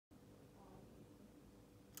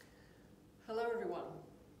everyone,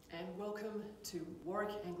 and welcome to Warwick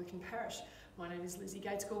Anglican Parish. My name is Lizzie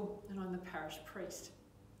Gateskill and I'm the parish priest.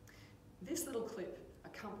 This little clip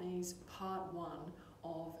accompanies part one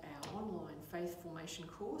of our online faith formation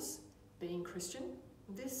course, Being Christian.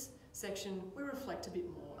 In this section we reflect a bit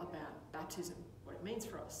more about baptism, what it means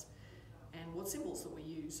for us, and what symbols that we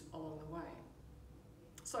use along the way.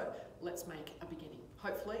 So let's make a beginning.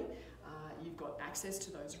 Hopefully you've got access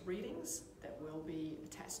to those readings that will be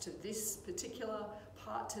attached to this particular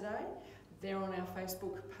part today. They're on our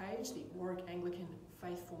Facebook page, the Warwick Anglican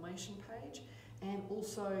Faith Formation page, and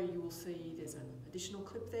also you will see there's an additional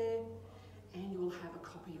clip there, and you will have a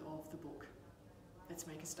copy of the book. Let's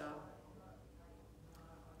make a start.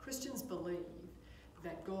 Christians believe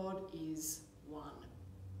that God is one.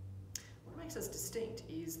 What makes us distinct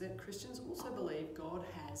is that Christians also believe God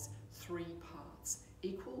has three parts,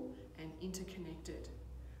 equal and interconnected.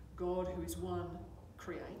 God who is one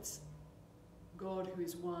creates. God who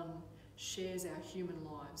is one shares our human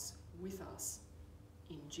lives with us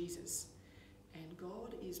in Jesus. And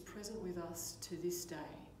God is present with us to this day,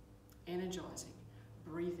 energizing,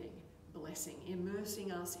 breathing, blessing,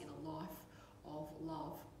 immersing us in a life of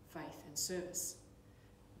love, faith and service.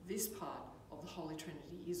 This part of the Holy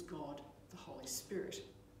Trinity is God, the Holy Spirit.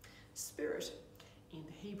 Spirit in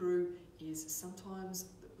the Hebrew is sometimes,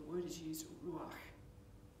 the word is used, ruach,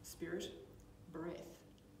 spirit, breath.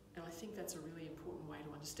 And I think that's a really important way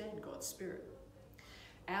to understand God's Spirit.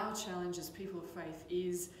 Our challenge as people of faith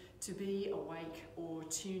is to be awake or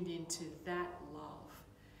tuned into that love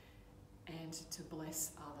and to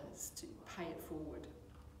bless others, to pay it forward.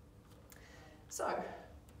 So,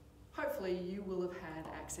 hopefully you will have had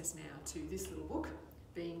access now to this little book,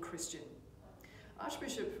 Being Christian.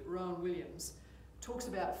 Archbishop Rowan Williams talks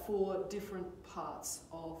about 4 different parts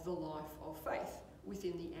of the life of faith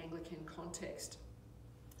within the Anglican context.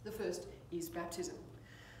 The first is baptism.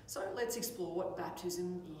 So let's explore what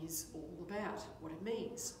baptism is all about, what it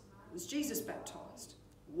means. Was Jesus baptised?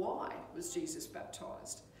 Why was Jesus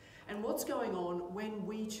baptised? And what's going on when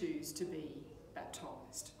we choose to be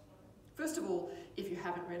baptised? First of all, if you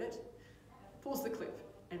haven't read it, pause the clip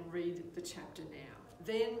and read the chapter now.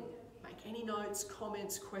 Then make any notes,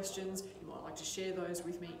 comments, questions. You might like to share those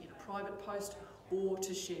with me in a private post or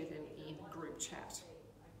to share them in group chat.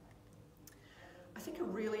 I think a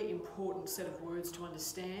really important set of words to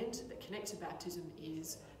understand that connect to baptism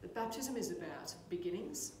is that baptism is about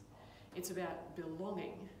beginnings, it's about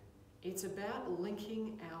belonging, it's about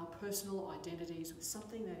linking our personal identities with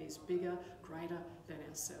something that is bigger, greater than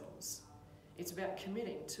ourselves. It's about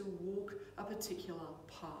committing to walk a particular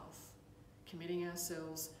path, committing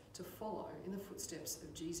ourselves to follow in the footsteps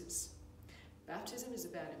of Jesus. Baptism is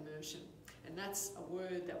about immersion, and that's a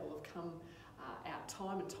word that will have come out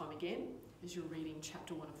time and time again as you're reading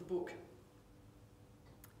chapter 1 of the book.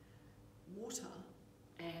 Water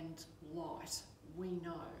and light, we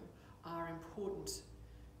know, are important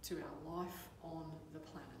to our life on the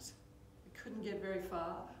planet. We couldn't get very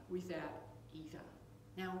far without either.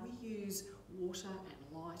 Now we use water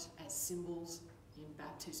and light as symbols in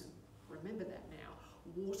baptism. Remember that now.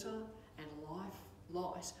 Water and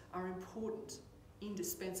light are important,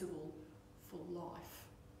 indispensable for life.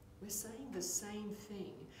 We're saying the same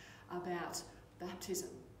thing about baptism,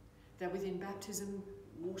 that within baptism,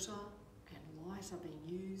 water and light are being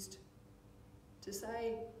used to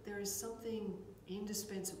say there is something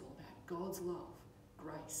indispensable about God's love,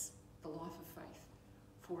 grace, the life of faith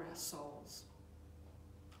for our souls.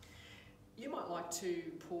 You might like to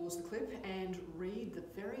pause the clip and read the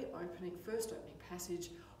first opening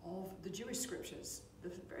passage of the Jewish scriptures, the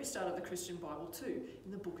very start of the Christian Bible too,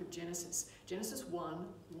 in the book of Genesis. Genesis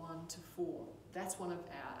 1:1 to 4. That's one of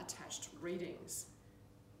our attached readings.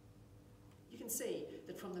 You can see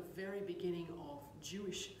that from the very beginning of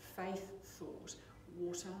Jewish faith thought,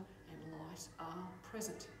 water and light are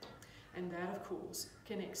present. And that, of course,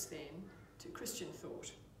 connects then to Christian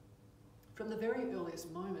thought. From the very earliest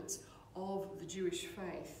moments of the Jewish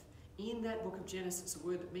faith, in that book of Genesis, a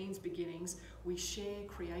word that means beginnings, we share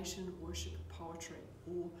creation, worship, poetry,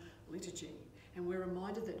 or liturgy. And we're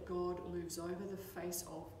reminded that God moves over the face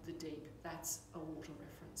of the deep. That's a water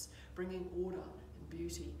reference, bringing order and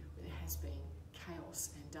beauty where there has been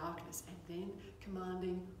chaos and darkness, and then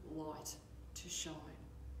commanding light to shine.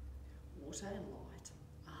 Water and light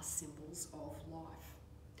are symbols of life.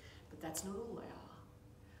 But that's not all they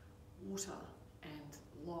are. Water and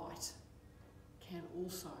light can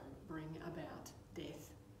also bring about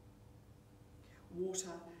death.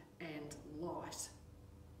 Water and light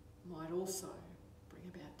might also bring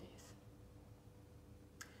about death.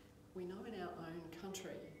 We know in our own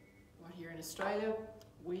country, right here in Australia,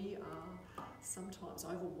 we are sometimes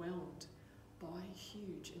overwhelmed by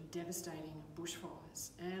huge and devastating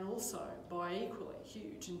bushfires, and also by equally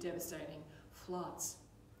huge and devastating floods.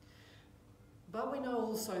 But we know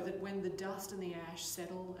also that when the dust and the ash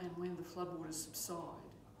settle and when the floodwaters subside,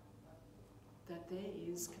 that there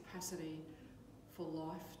is capacity for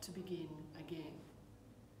life to begin again,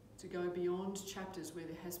 to go beyond chapters where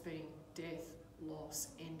there has been death, loss,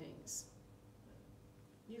 endings.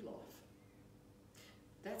 New life.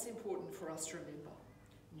 That's important for us to remember.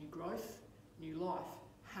 New growth, new life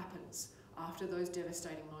happens after those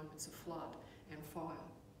devastating moments of flood and fire.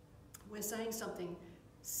 We're saying something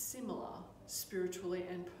similar spiritually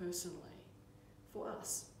and personally for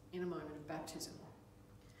us in a moment of baptism.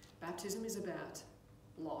 Baptism is about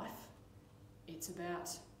life, it's about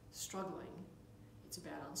struggling, it's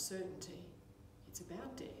about uncertainty, it's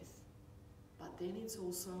about death, but then it's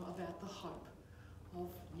also about the hope of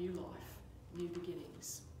new life, new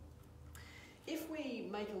beginnings. If we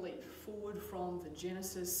make a leap forward from the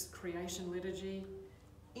Genesis creation liturgy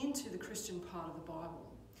into the Christian part of the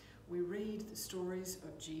Bible, we read the stories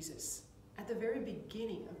of Jesus. At the very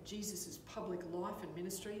beginning of Jesus' public life and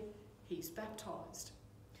ministry, he's baptised.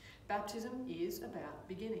 Baptism is about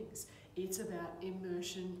beginnings. It's about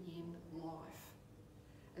immersion in life.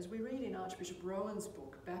 As we read in Archbishop Rowan's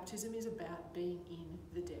book, baptism is about being in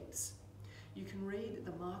the depths. You can read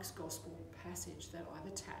the Mark's Gospel passage that I've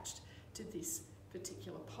attached to this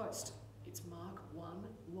particular post. It's Mark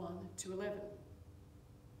 1:1-11.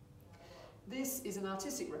 This is an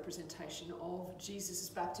artistic representation of Jesus'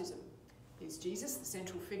 baptism. Here's Jesus, the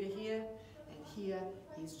central figure here, and here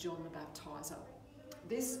is John the Baptizer.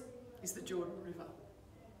 This is the Jordan River.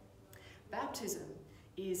 Baptism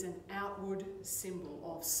is an outward symbol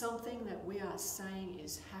of something that we are saying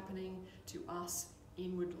is happening to us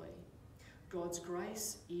inwardly. God's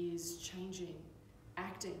grace is changing,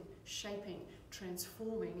 acting, shaping,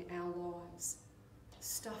 transforming our lives.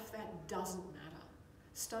 Stuff that doesn't matter.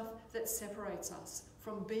 Stuff that separates us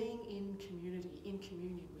from being in community, in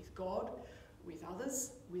communion with God, with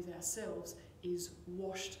others, with ourselves, is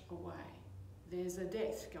washed away. There's a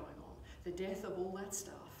death going on. The death of all that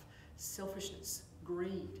stuff. Selfishness,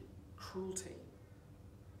 greed, cruelty.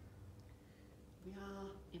 We are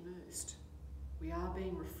immersed. We are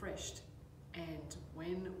being refreshed. And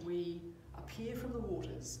when we appear from the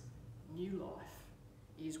waters, new life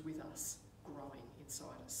is with us, growing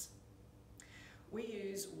inside us. We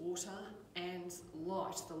use water and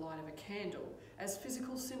light, the light of a candle, as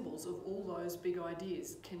physical symbols of all those big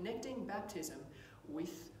ideas, connecting baptism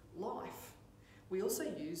with life. We also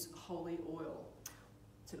use holy oil.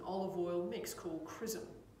 It's an olive oil mix called chrism.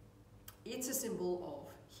 It's a symbol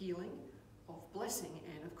of healing, of blessing,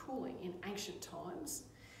 and of cooling. In ancient times,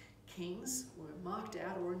 kings were marked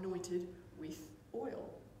out or anointed with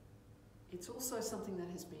oil. It's also something that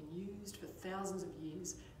has been used for thousands of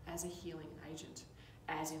years as a healing agent.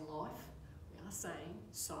 As in life, we are saying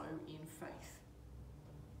so in faith.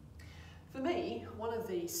 For me, one of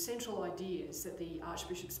the central ideas that the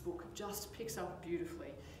Archbishop's book just picks up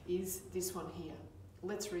beautifully is this one here.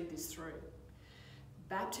 Let's read this through.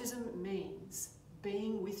 Baptism means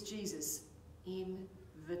being with Jesus in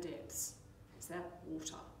the depths. Is that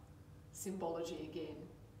water? Symbology again.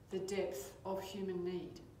 The depth of human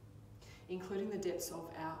need, including the depths of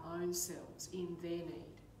our own selves in their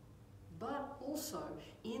need, but also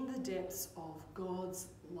in the depths of God's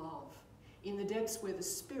love, in the depths where the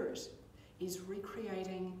Spirit is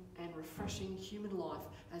recreating and refreshing human life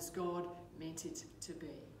as God meant it to be.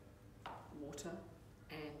 Water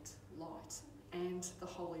and light and the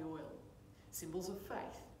holy oil, symbols of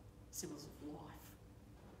faith, symbols of life.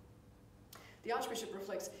 The Archbishop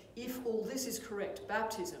reflects, if all this is correct,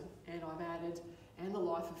 baptism, and I've added, and the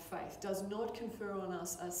life of faith, does not confer on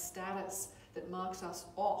us a status that marks us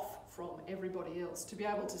off from everybody else. To be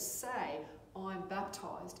able to say, I'm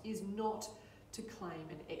baptised, is not to claim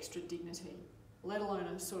an extra dignity, let alone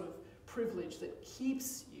a sort of privilege that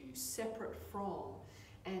keeps you separate from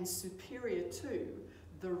and superior to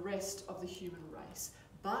the rest of the human race.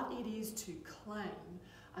 But it is to claim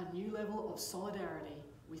a new level of solidarity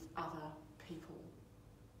with other people.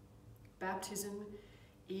 Baptism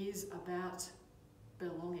is about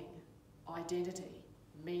belonging, identity,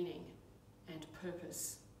 meaning, and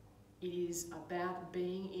purpose. It is about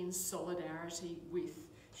being in solidarity with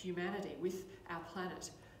humanity, with our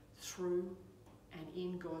planet, through and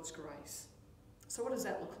in God's grace. So what does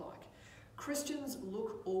that look like? Christians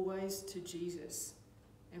look always to Jesus,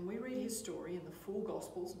 and we read his story in the four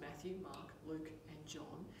Gospels, Matthew, Mark, Luke, and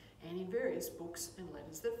John, and in various books and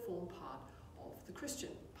letters that form part of the Christian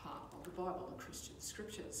part of the Bible, the Christian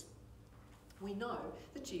scriptures. We know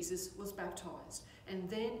that Jesus was baptised, and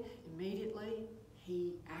then immediately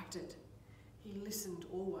he acted. He listened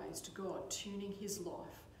always to God, tuning his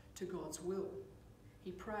life to God's will.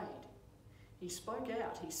 He prayed. He spoke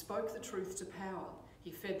out. He spoke the truth to power.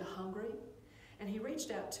 He fed the hungry, and he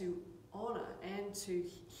reached out to honour and to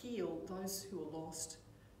heal those who are lost,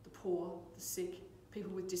 the poor, the sick,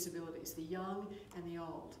 people with disabilities, the young and the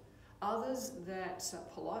old, others that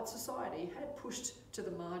polite society had pushed to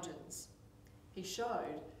the margins. He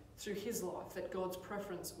showed through his life that God's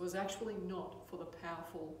preference was actually not for the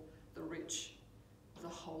powerful, the rich, the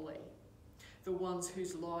holy, the ones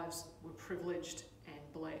whose lives were privileged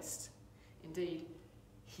and blessed. Indeed,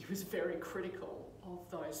 he was very critical of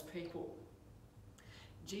those people.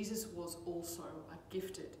 Jesus was also a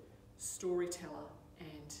gifted storyteller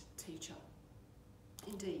and teacher.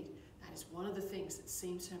 Indeed, that is one of the things that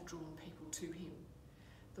seems to have drawn people to him.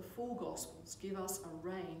 The four Gospels give us a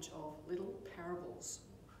range of little parables,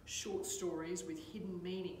 short stories with hidden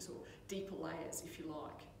meanings or deeper layers, if you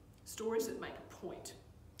like. Stories that make a point.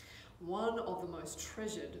 One of the most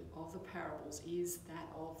treasured of the parables is that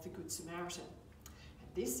of the Good Samaritan. And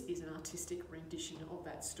this is an artistic rendition of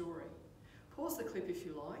that story. Pause the clip if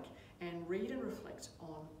you like and read and reflect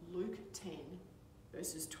on Luke 10,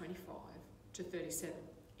 verses 25 to 37.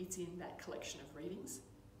 It's in that collection of readings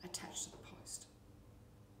attached to the post.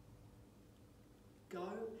 Go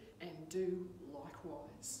and do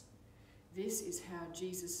likewise. This is how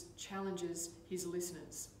Jesus challenges his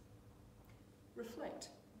listeners. Reflect.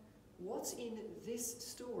 What's in this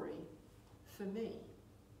story for me?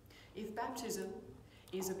 If baptism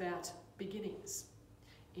is about beginnings,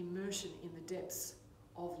 immersion in the depths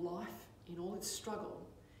of life, in all its struggle,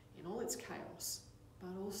 in all its chaos,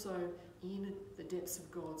 but also in the depths of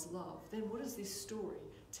God's love, then what is this story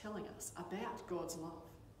telling us about God's love?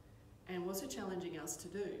 And what's it challenging us to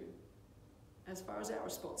do as far as our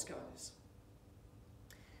response goes?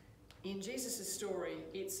 In Jesus' story,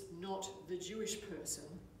 it's not the Jewish person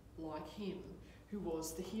like him who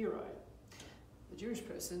was the hero. The Jewish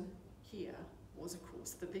person here was, of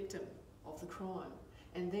course, the victim of the crime.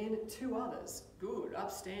 And then two others, good,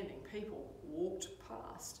 upstanding people, walked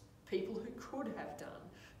past, people who could have done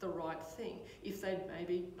the right thing if they'd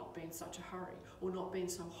maybe not been in such a hurry or not been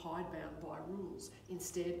so hidebound by rules.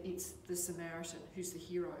 Instead, it's the Samaritan who's the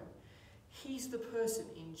hero. He's the person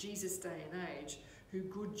in Jesus' day and age who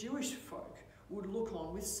good Jewish folk would look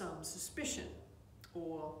on with some suspicion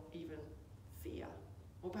or even fear.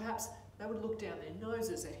 Or perhaps they would look down their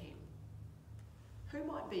noses at him. Who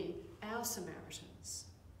might be our Samaritans?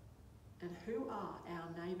 And who are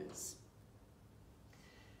our neighbours?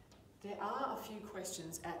 There are a few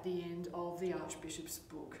questions at the end of the Archbishop's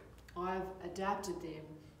book. I've adapted them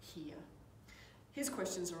here. His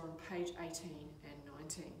questions are on page 18 and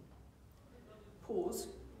 19. Pause,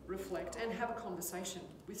 reflect, and have a conversation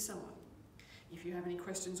with someone. If you have any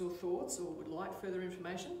questions or thoughts or would like further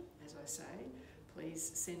information, as I say,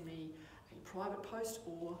 please send me a private post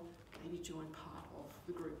or maybe join part of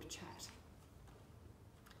the group chat.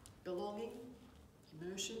 Belonging,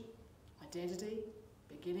 immersion, identity,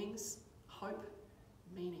 beginnings, hope,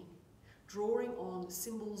 meaning. Drawing on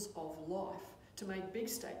symbols of life to make big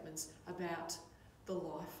statements about the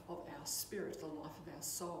life of our spirit, the life of our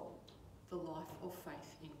soul, the life of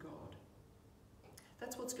faith in God.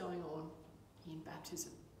 That's what's going on in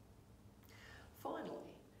baptism.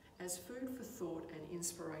 Finally, as food for thought and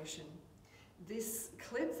inspiration, this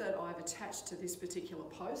clip that I've attached to this particular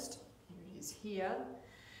post, here it is here,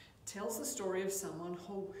 tells the story of someone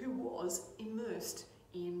who was immersed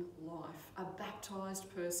in life, a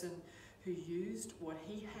baptised person who used what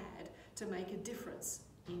he had to make a difference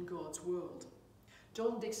in God's world.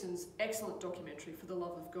 John Dixon's excellent documentary For the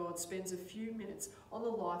Love of God spends a few minutes on the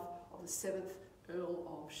life of the 7th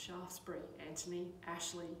Earl of Shaftesbury, Anthony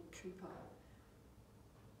Ashley Cooper.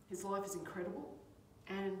 His life is incredible,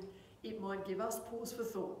 and it might give us pause for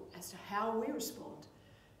thought as to how we respond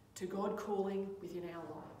to God calling within our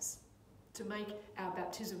lives, to make our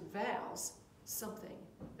baptism vows something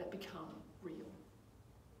that become real.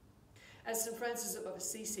 As St. Francis of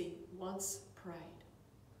Assisi once prayed,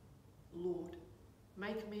 Lord,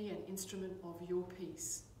 make me an instrument of your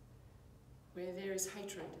peace. Where there is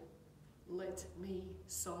hatred, let me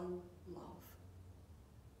sow love.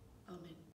 Amen.